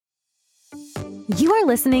You are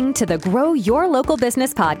listening to the Grow Your Local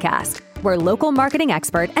Business podcast, where local marketing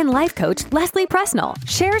expert and life coach Leslie Presnell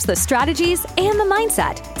shares the strategies and the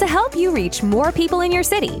mindset to help you reach more people in your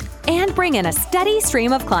city and bring in a steady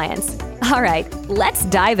stream of clients. All right, let's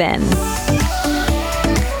dive in.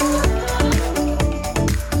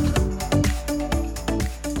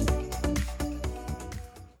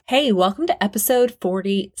 Hey, welcome to episode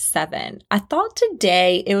 47. I thought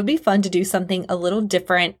today it would be fun to do something a little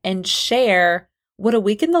different and share what a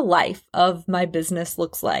week in the life of my business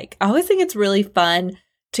looks like. I always think it's really fun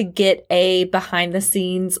to get a behind the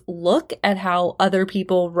scenes look at how other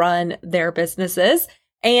people run their businesses.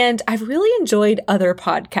 And I've really enjoyed other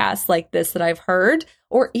podcasts like this that I've heard,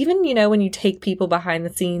 or even, when you take people behind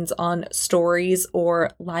the scenes on stories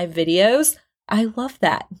or live videos. I love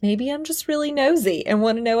that. Maybe I'm just really nosy and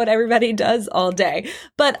want to know what everybody does all day.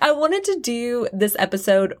 But I wanted to do this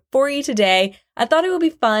episode for you today. I thought it would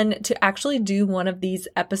be fun to actually do one of these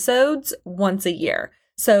episodes once a year.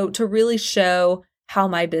 So to really show how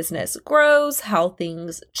my business grows, how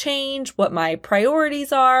things change, what my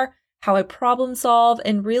priorities are, how I problem solve,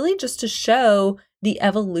 and really just to show the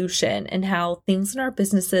evolution and how things in our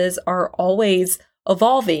businesses are always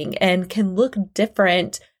evolving and can look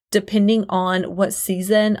different depending on what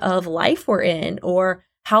season of life we're in or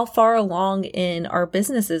how far along in our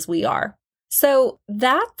businesses we are. So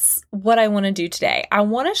that's what I want to do today. I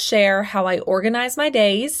want to share how I organize my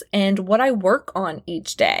days and what I work on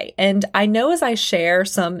each day. And I know as I share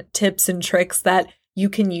some tips and tricks that you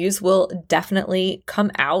can use will definitely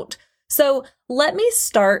come out. So let me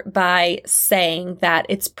start by saying that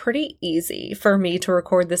it's pretty easy for me to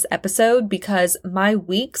record this episode because my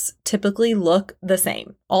weeks typically look the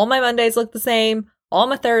same. All my Mondays look the same. All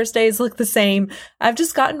my Thursdays look the same. I've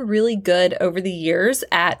just gotten really good over the years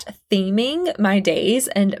at theming my days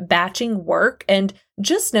and batching work and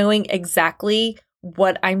just knowing exactly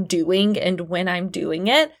what I'm doing and when I'm doing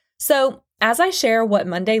it. So as I share what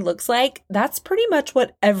Monday looks like, that's pretty much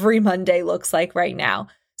what every Monday looks like right now.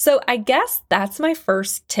 So I guess that's my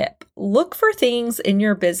first tip. Look for things in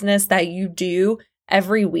your business that you do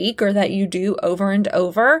every week or that you do over and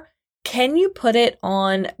over. Can you put it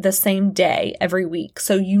on the same day every week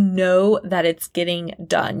so you know that it's getting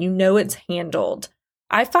done? You know it's handled.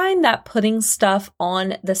 I find that putting stuff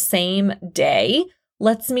on the same day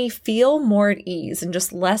lets me feel more at ease and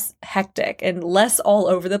just less hectic and less all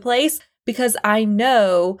over the place because I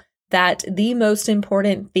know that the most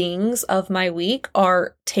important things of my week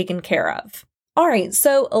are taken care of. All right,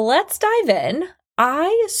 so let's dive in.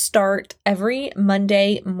 I start every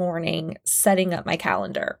Monday morning setting up my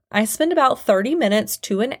calendar. I spend about 30 minutes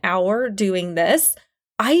to an hour doing this.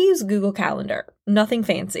 I use Google Calendar, nothing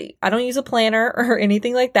fancy. I don't use a planner or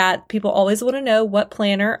anything like that. People always want to know what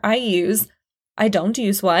planner I use. I don't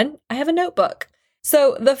use one. I have a notebook.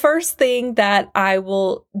 So the first thing that I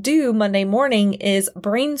will do Monday morning is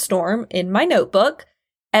brainstorm in my notebook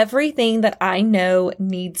everything that I know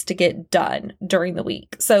needs to get done during the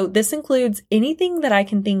week. So this includes anything that I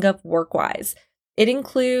can think of work-wise. It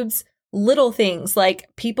includes little things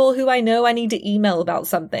like people who I know I need to email about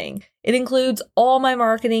something. It includes all my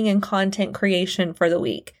marketing and content creation for the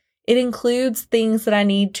week. It includes things that I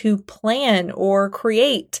need to plan or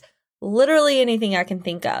create, literally anything I can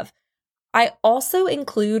think of. I also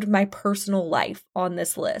include my personal life on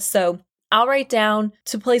this list. So I'll write down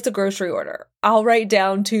to place a grocery order. I'll write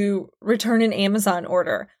down to return an Amazon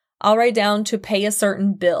order. I'll write down to pay a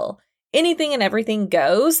certain bill. Anything and everything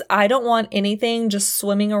goes. I don't want anything just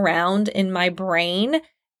swimming around in my brain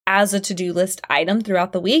as a to-do list item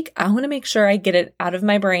throughout the week. I want to make sure I get it out of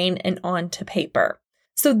my brain and onto paper.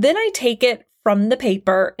 So then I take it from the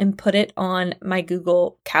paper and put it on my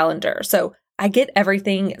Google Calendar. So I get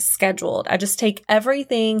everything scheduled. I just take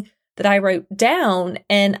everything that I wrote down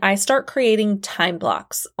and I start creating time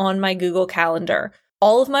blocks on my Google Calendar.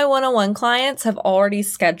 All of my one-on-one clients have already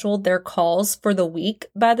scheduled their calls for the week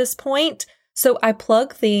by this point. So I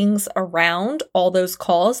plug things around all those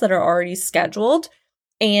calls that are already scheduled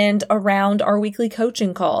and around our weekly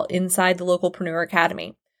coaching call inside the Localpreneur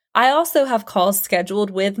Academy. I also have calls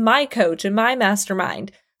scheduled with my coach and my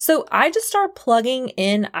mastermind. So I just start plugging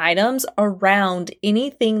in items around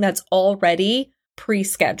anything that's already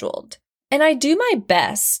pre-scheduled. And I do my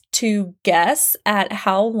best to guess at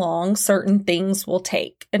how long certain things will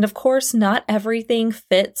take. And of course, not everything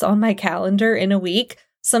fits on my calendar in a week.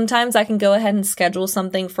 Sometimes I can go ahead and schedule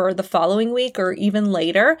something for the following week or even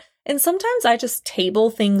later. And sometimes I just table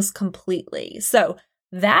things completely. So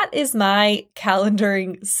that is my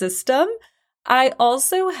calendaring system. I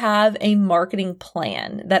also have a marketing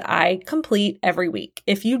plan that I complete every week.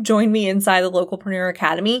 If you join me inside the Localpreneur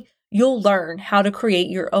Academy, you'll learn how to create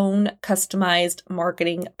your own customized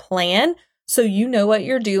marketing plan so you know what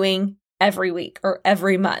you're doing every week or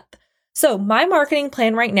every month. So my marketing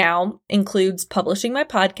plan right now includes publishing my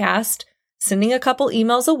podcast, sending a couple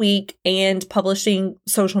emails a week, and publishing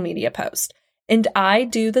social media posts. And I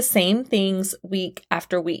do the same things week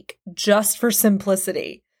after week, just for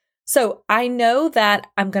simplicity. So I know that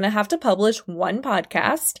I'm going to have to publish one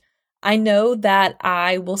podcast. I know that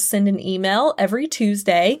I will send an email every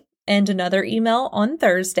Tuesday and another email on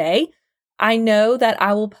Thursday. I know that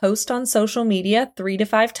I will post on social media 3 to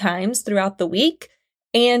 5 times throughout the week,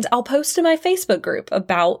 and I'll post in my Facebook group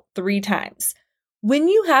about 3 times. When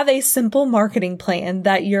you have a simple marketing plan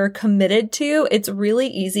that you're committed to, it's really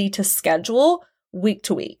easy to schedule week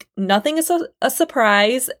to week. Nothing is a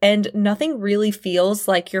surprise, and nothing really feels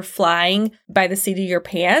like you're flying by the seat of your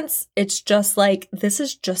pants. It's just like, this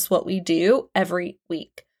is just what we do every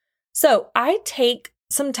week. So I take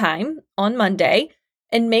some time on Monday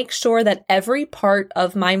and make sure that every part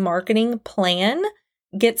of my marketing plan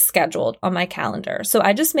gets scheduled on my calendar. So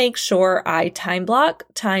I just make sure I time block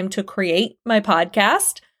time to create my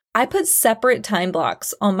podcast. I put separate time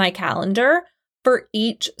blocks on my calendar for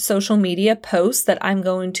each social media post that I'm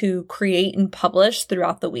going to create and publish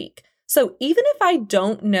throughout the week. So even if I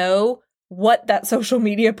don't know what that social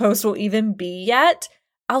media post will even be yet,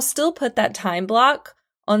 I'll still put that time block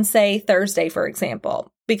on, say, Thursday, for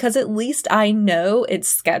example, because at least I know it's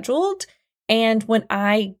scheduled. And when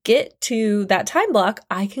I get to that time block,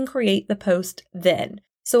 I can create the post then.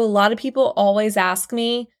 So a lot of people always ask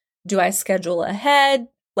me, do I schedule ahead?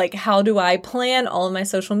 Like, how do I plan all of my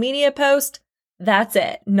social media posts? That's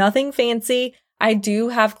it. Nothing fancy. I do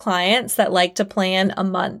have clients that like to plan a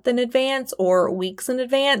month in advance or weeks in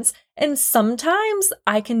advance, and sometimes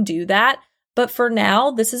I can do that. But for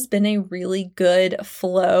now, this has been a really good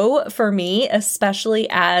flow for me, especially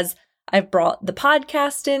as I've brought the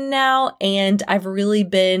podcast in now, and I've really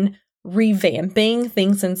been revamping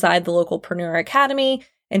things inside the Localpreneur Academy,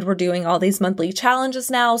 and we're doing all these monthly challenges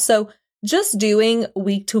now. So just doing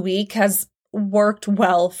week to week has worked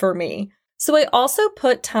well for me. So I also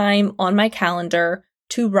put time on my calendar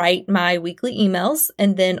to write my weekly emails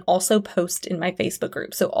and then also post in my Facebook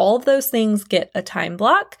group. So all of those things get a time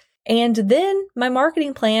block, and then my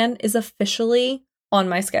marketing plan is officially on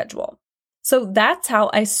my schedule. So that's how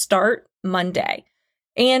I start Monday.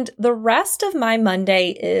 And the rest of my Monday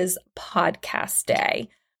is podcast day.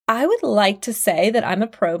 I would like to say that I'm a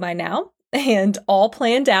pro by now and all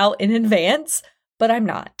planned out in advance, but I'm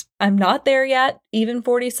not. I'm not there yet. Even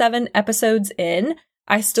 47 episodes in,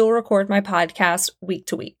 I still record my podcast week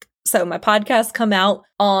to week. So my podcasts come out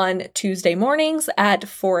on Tuesday mornings at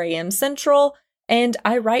 4 a.m. Central, and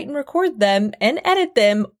I write and record them and edit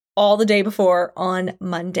them all the day before on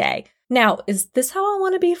Monday. Now, is this how I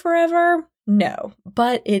want to be forever? No,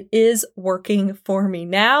 but it is working for me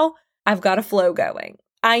now. I've got a flow going.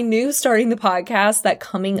 I knew starting the podcast that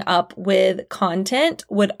coming up with content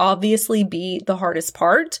would obviously be the hardest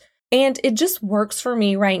part, and it just works for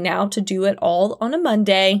me right now to do it all on a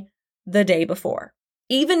Monday, the day before.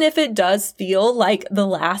 Even if it does feel like the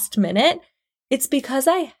last minute, it's because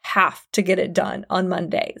I have to get it done on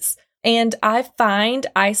Mondays. And I find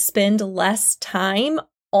I spend less time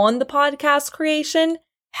on the podcast creation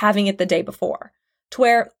having it the day before, to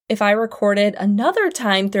where if I recorded another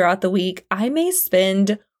time throughout the week, I may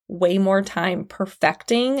spend way more time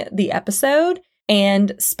perfecting the episode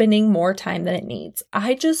and spending more time than it needs.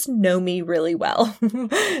 I just know me really well.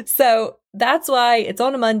 So that's why it's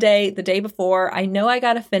on a Monday, the day before. I know I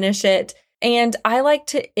got to finish it. And I like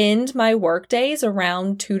to end my work days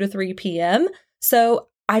around 2 to 3 p.m. So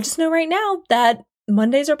I just know right now that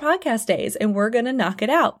Mondays are podcast days and we're going to knock it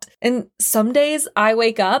out. And some days I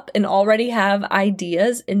wake up and already have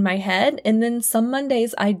ideas in my head. And then some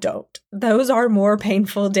Mondays I don't. Those are more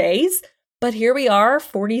painful days. But here we are,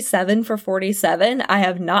 47 for 47. I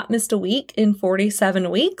have not missed a week in 47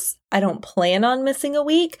 weeks. I don't plan on missing a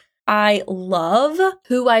week. I love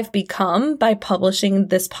who I've become by publishing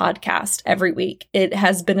this podcast every week. It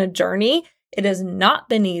has been a journey. It has not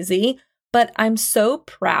been easy, but I'm so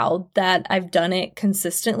proud that I've done it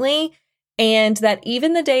consistently, and that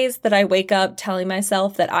even the days that I wake up telling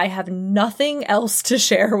myself that I have nothing else to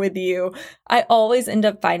share with you, I always end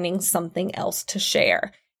up finding something else to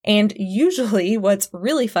share. And usually what's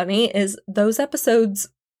really funny is those episodes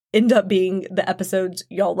end up being the episodes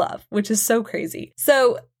y'all love, which is so crazy.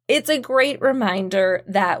 So it's a great reminder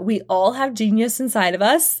that we all have genius inside of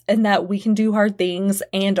us and that we can do hard things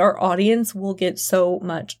and our audience will get so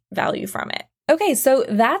much value from it. Okay, so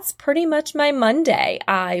that's pretty much my Monday.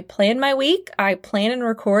 I plan my week, I plan and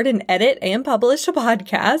record and edit and publish a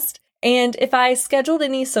podcast, And if I scheduled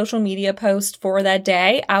any social media posts for that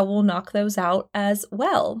day, I will knock those out as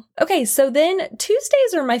well. Okay, so then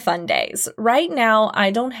Tuesdays are my fun days. Right now, I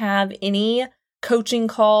don't have any coaching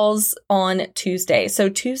calls on Tuesday. So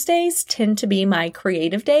Tuesdays tend to be my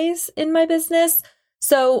creative days in my business.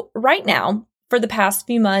 So right now, for the past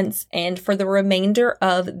few months and for the remainder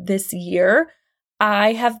of this year,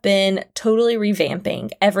 I have been totally revamping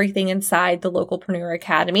everything inside the Localpreneur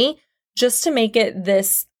Academy just to make it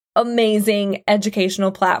this amazing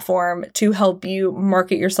educational platform to help you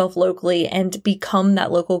market yourself locally and become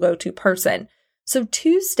that local go-to person. So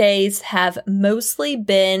Tuesdays have mostly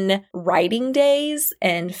been writing days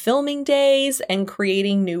and filming days and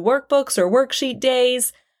creating new workbooks or worksheet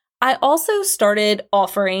days. I also started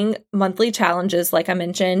offering monthly challenges, like I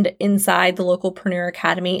mentioned, inside the Localpreneur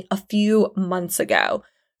Academy a few months ago.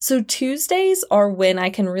 So Tuesdays are when I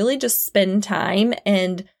can really just spend time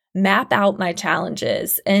and map out my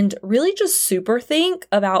challenges and really just super think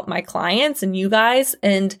about my clients and you guys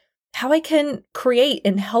and how I can create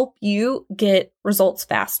and help you get results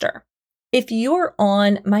faster. If you're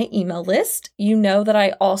on my email list, you know that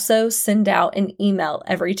I also send out an email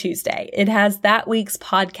every Tuesday. It has that week's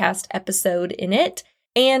podcast episode in it.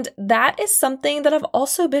 And that is something that I've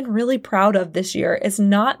also been really proud of this year, is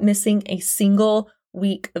not missing a single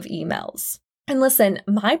week of emails. And listen,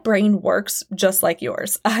 my brain works just like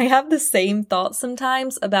yours. I have the same thoughts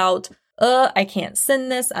sometimes about, I can't send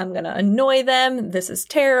this. I'm going to annoy them. This is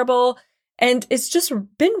terrible. And it's just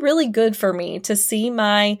been really good for me to see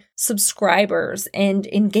my subscribers and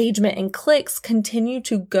engagement and clicks continue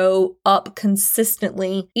to go up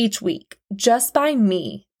consistently each week, just by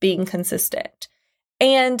me being consistent.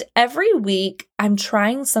 And every week, I'm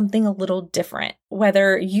trying something a little different,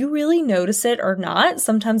 whether you really notice it or not.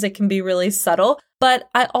 Sometimes it can be really subtle, but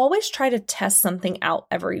I always try to test something out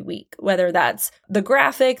every week, whether that's the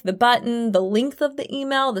graphic, the button, the length of the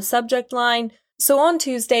email, the subject line. So on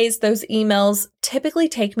Tuesdays, those emails typically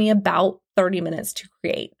take me about 30 minutes to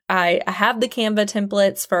create. I have the Canva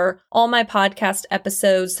templates for all my podcast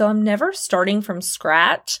episodes, so I'm never starting from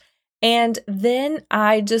scratch. And then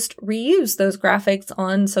I just reuse those graphics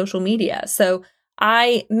on social media. So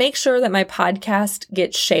I make sure that my podcast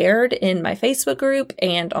gets shared in my Facebook group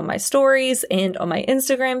and on my stories and on my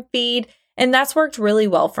Instagram feed. And that's worked really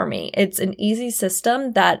well for me. It's an easy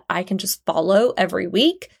system that I can just follow every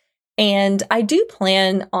week. And I do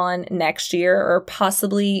plan on next year, or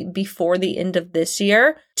possibly before the end of this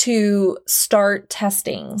year, to start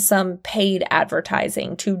testing some paid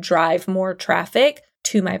advertising to drive more traffic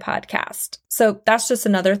to my podcast. So that's just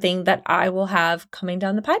another thing that I will have coming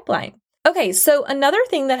down the pipeline. Okay, so another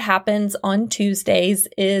thing that happens on Tuesdays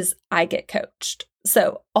is I get coached.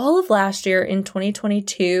 So all of last year in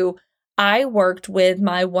 2022, I worked with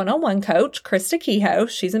my one-on-one coach, Krista Kehoe.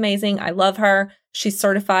 She's amazing. I love her. She's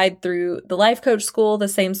certified through the Life Coach School, the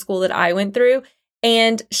same school that I went through.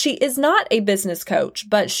 And she is not a business coach,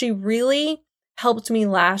 but she really helped me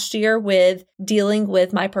last year with dealing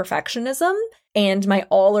with my perfectionism and my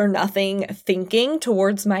all or nothing thinking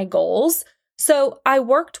towards my goals. So I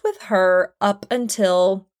worked with her up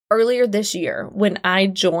until earlier this year when I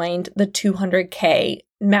joined the 200K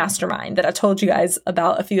mastermind that I told you guys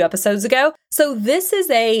about a few episodes ago. So this is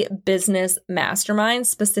a business mastermind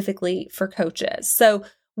specifically for coaches. So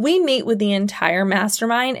we meet with the entire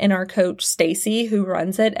mastermind and our coach, Stacy, who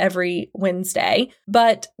runs it every Wednesday.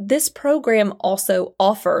 But this program also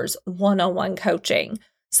offers one-on-one coaching.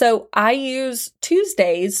 So I use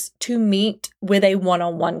Tuesdays to meet with a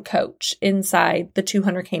one-on-one coach inside the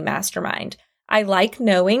 200K mastermind. I like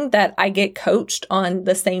knowing that I get coached on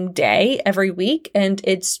the same day every week, and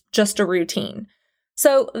it's just a routine.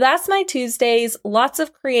 So that's my Tuesdays, lots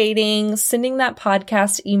of creating, sending that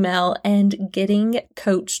podcast email, and getting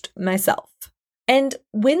coached myself. And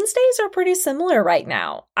Wednesdays are pretty similar right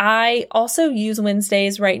now. I also use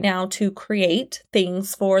Wednesdays right now to create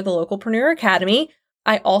things for the Localpreneur Academy.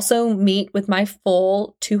 I also meet with my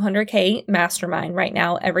full 200K mastermind right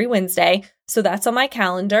now every Wednesday. So that's on my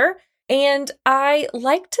calendar. And I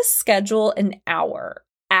like to schedule an hour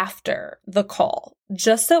after the call,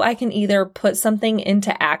 just so I can either put something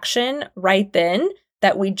into action right then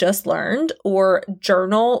that we just learned, or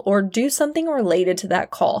journal, or do something related to that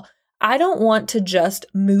call. I don't want to just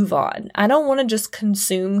move on. I don't want to just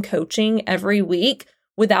consume coaching every week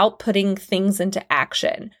without putting things into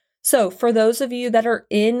action. So for those of you that are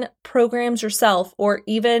in programs yourself, or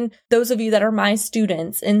even those of you that are my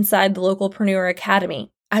students inside the Localpreneur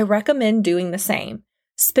Academy, I recommend doing the same.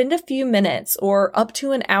 Spend a few minutes or up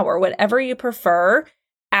to an hour, whatever you prefer,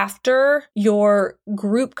 after your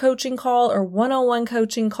group coaching call or one-on-one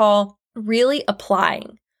coaching call, really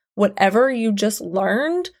applying whatever you just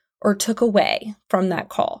learned or took away from that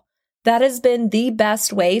call. That has been the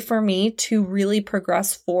best way for me to really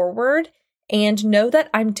progress forward and know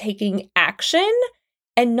that I'm taking action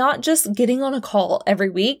and not just getting on a call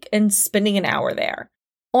every week and spending an hour there.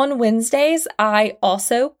 On Wednesdays, I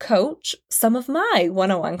also coach some of my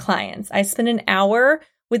one-on-one clients. I spend an hour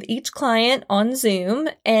with each client on Zoom,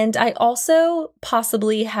 and I also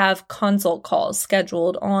possibly have consult calls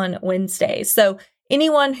scheduled on Wednesdays. So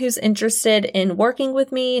anyone who's interested in working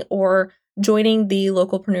with me or joining the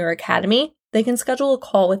Localpreneur Academy, they can schedule a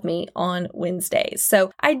call with me on Wednesdays.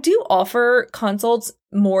 So I do offer consults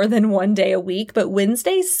more than one day a week, but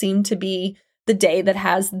Wednesdays seem to be the day that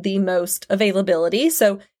has the most availability.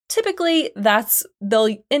 So typically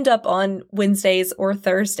they'll end up on Wednesdays or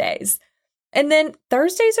Thursdays. And then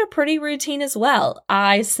Thursdays are pretty routine as well.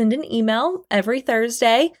 I send an email every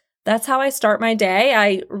Thursday. That's how I start my day.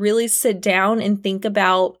 I really sit down and think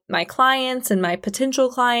about my clients and my potential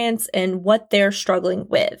clients and what they're struggling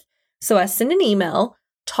with. So I send an email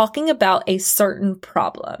talking about a certain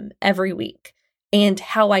problem every week and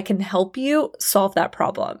how I can help you solve that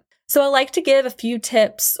problem. So I like to give a few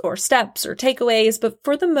tips or steps or takeaways, but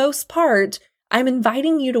for the most part, I'm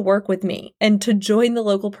inviting you to work with me and to join the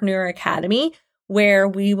Localpreneur Academy, where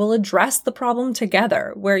we will address the problem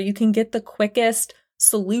together, where you can get the quickest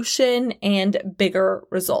solution and bigger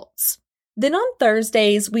results. Then on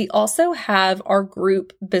Thursdays, we also have our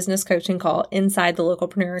group business coaching call inside the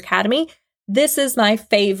Localpreneur Academy. This is my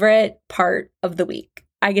favorite part of the week.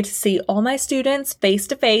 I get to see all my students face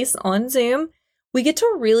to face on Zoom. We get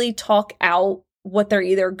to really talk out what they're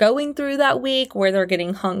either going through that week, where they're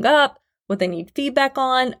getting hung up, what they need feedback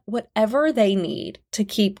on, whatever they need to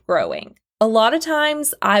keep growing. A lot of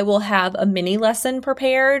times I will have a mini lesson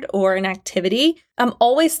prepared or an activity. I'm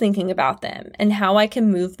always thinking about them and how I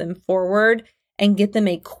can move them forward and get them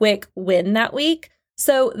a quick win that week.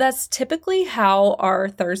 So that's typically how our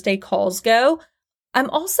Thursday calls go. I'm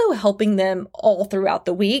also helping them all throughout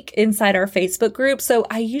the week inside our Facebook group. So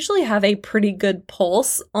I usually have a pretty good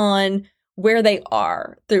pulse on where they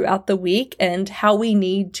are throughout the week and how we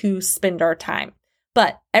need to spend our time.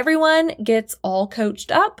 But everyone gets all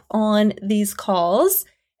coached up on these calls.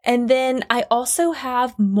 And then I also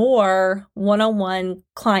have more one-on-one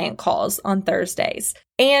client calls on Thursdays.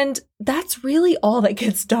 And that's really all that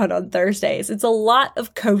gets done on Thursdays. It's a lot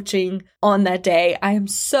of coaching on that day. I am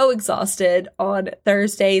so exhausted on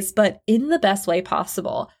Thursdays, but in the best way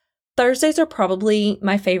possible. Thursdays are probably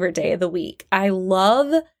my favorite day of the week. I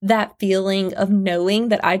love that feeling of knowing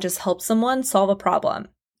that I just helped someone solve a problem.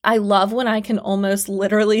 I love when I can almost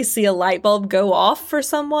literally see a light bulb go off for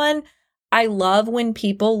someone. I love when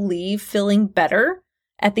people leave feeling better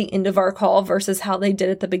at the end of our call versus how they did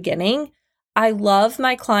at the beginning. I love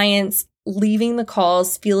my clients leaving the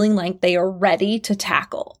calls feeling like they are ready to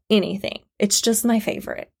tackle anything. It's just my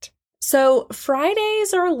favorite. So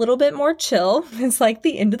Fridays are a little bit more chill. It's like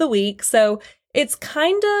the end of the week. So it's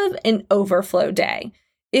kind of an overflow day.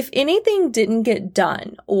 If anything didn't get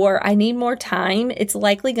done or I need more time, it's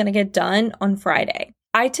likely going to get done on Friday.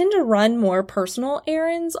 I tend to run more personal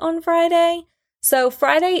errands on Friday. So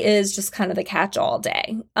Friday is just kind of the catch-all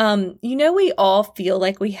day. We all feel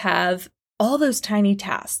like we have all those tiny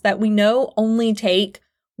tasks that we know only take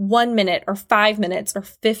 1 minute or 5 minutes or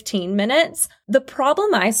 15 minutes. The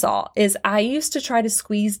problem I saw is I used to try to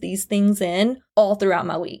squeeze these things in all throughout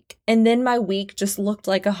my week. And then my week just looked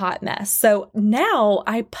like a hot mess. So now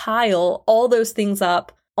I pile all those things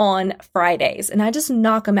up on Fridays and I just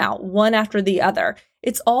knock them out one after the other.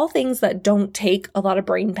 It's all things that don't take a lot of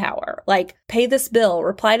brain power, like pay this bill,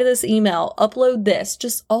 reply to this email, upload this,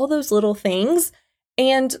 just all those little things.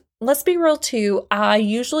 And let's be real too, I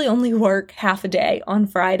usually only work half a day on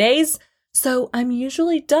Fridays, so I'm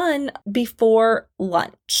usually done before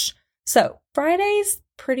lunch. So Friday's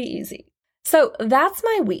pretty easy. So that's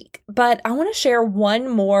my week, but I want to share one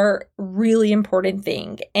more really important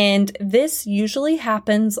thing, and this usually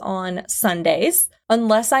happens on Sundays,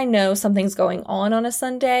 unless I know something's going on a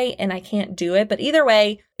Sunday and I can't do it. But either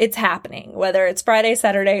way, it's happening, whether it's Friday,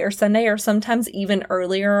 Saturday, or Sunday, or sometimes even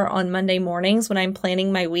earlier on Monday mornings when I'm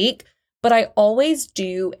planning my week. But I always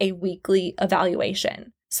do a weekly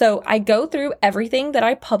evaluation. So I go through everything that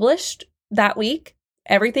I published that week,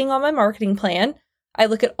 everything on my marketing plan. I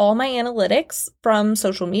look at all my analytics from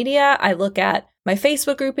social media. I look at my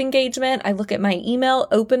Facebook group engagement. I look at my email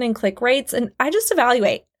open and click rates, and I just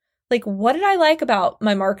evaluate. Like, what did I like about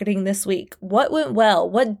my marketing this week? What went well?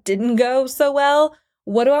 What didn't go so well?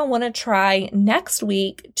 What do I want to try next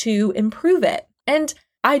week to improve it? And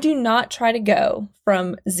I do not try to go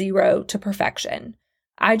from 0 to perfection.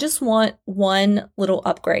 I just want one little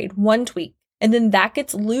upgrade, one tweak. And then that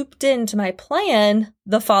gets looped into my plan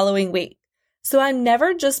the following week. So I'm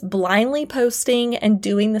never just blindly posting and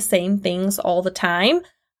doing the same things all the time.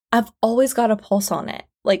 I've always got a pulse on it.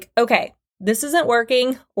 Like, okay, this isn't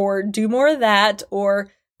working, or do more of that,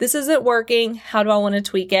 or this isn't working. How do I want to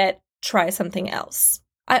tweak it? Try something else.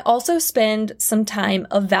 I also spend some time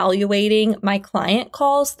evaluating my client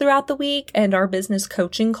calls throughout the week and our business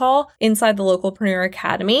coaching call inside the Localpreneur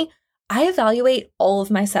Academy. I evaluate all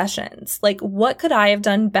of my sessions. Like, what could I have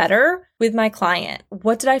done better with my client?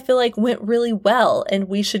 What did I feel like went really well and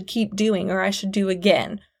we should keep doing, or I should do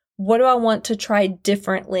again? What do I want to try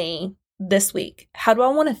differently this week? How do I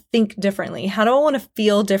want to think differently? How do I want to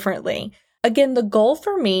feel differently? Again, the goal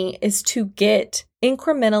for me is to get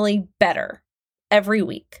incrementally better every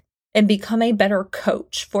week and become a better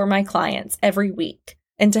coach for my clients every week,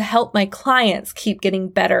 and to help my clients keep getting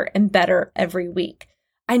better and better every week.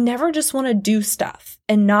 I never just want to do stuff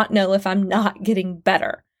and not know if I'm not getting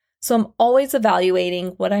better. So I'm always evaluating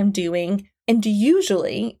what I'm doing. And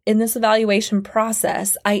usually in this evaluation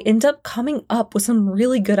process, I end up coming up with some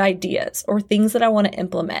really good ideas or things that I want to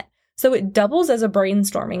implement. So it doubles as a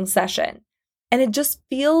brainstorming session. And it just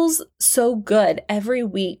feels so good every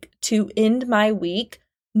week to end my week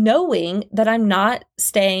knowing that I'm not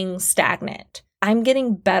staying stagnant. I'm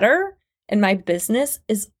getting better and my business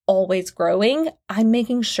is always growing. I'm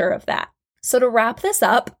making sure of that. So to wrap this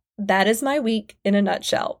up, that is my week in a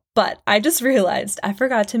nutshell. But I just realized I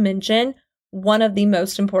forgot to mention one of the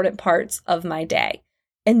most important parts of my day,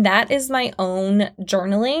 and that is my own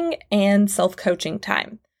journaling and self-coaching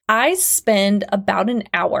time. I spend about an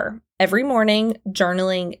hour every morning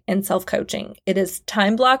journaling and self-coaching. It is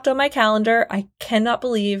time blocked on my calendar. I cannot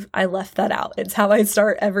believe I left that out. It's how I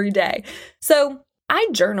start every day. So I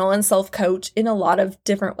journal and self-coach in a lot of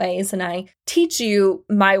different ways, and I teach you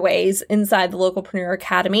my ways inside the Localpreneur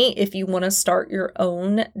Academy if you want to start your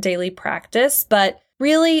own daily practice. But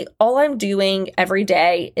really, all I'm doing every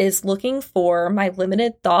day is looking for my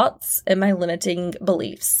limited thoughts and my limiting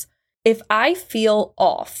beliefs. If I feel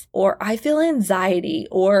off, or I feel anxiety,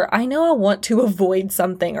 or I know I want to avoid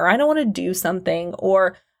something, or I don't want to do something,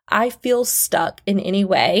 or I feel stuck in any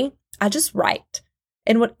way, I just write.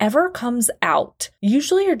 And whatever comes out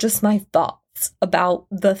usually are just my thoughts about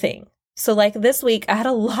the thing. So like this week, I had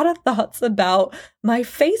a lot of thoughts about my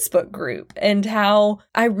Facebook group and how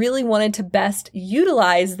I really wanted to best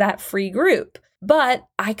utilize that free group. But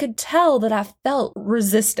I could tell that I felt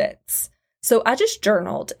resistance. So I just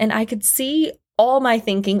journaled and I could see all my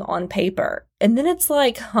thinking on paper. And then it's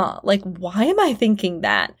like, why am I thinking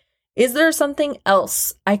that? Is there something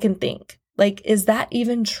else I can think? Like, is that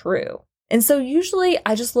even true? And so usually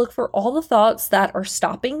I just look for all the thoughts that are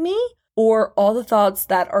stopping me, or all the thoughts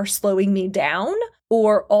that are slowing me down,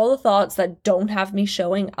 or all the thoughts that don't have me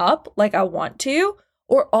showing up like I want to,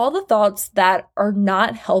 or all the thoughts that are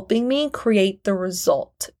not helping me create the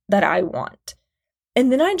result that I want. And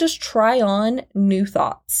then I just try on new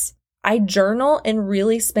thoughts. I journal and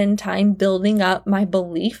really spend time building up my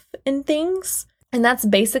belief in things. And that's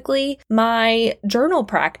basically my journal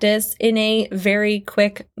practice in a very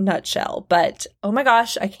quick nutshell. But oh my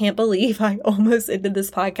gosh, I can't believe I almost ended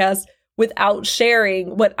this podcast without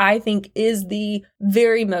sharing what I think is the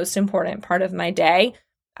very most important part of my day.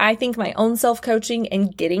 I think my own self-coaching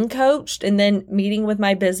and getting coached, and then meeting with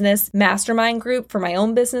my business mastermind group for my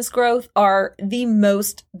own business growth, are the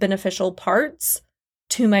most beneficial parts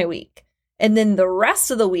to my week. And then the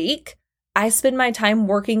rest of the week, I spend my time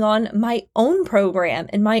working on my own program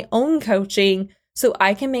and my own coaching so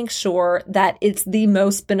I can make sure that it's the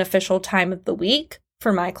most beneficial time of the week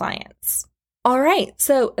for my clients. All right,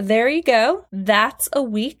 so there you go. That's a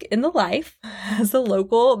week in the life as a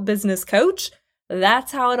local business coach.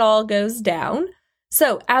 That's how it all goes down.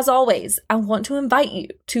 So as always, I want to invite you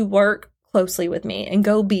to work closely with me and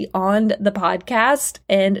go beyond the podcast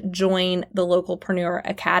and join the Localpreneur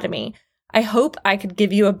Academy. I hope I could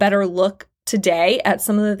give you a better look today at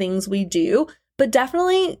some of the things we do, but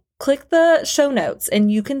definitely click the show notes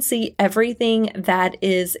and you can see everything that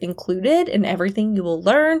is included and everything you will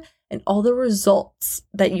learn and all the results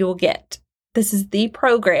that you'll get. This is the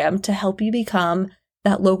program to help you become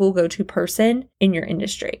that local go-to person in your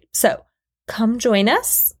industry. So come join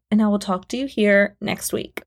us and I will talk to you here next week.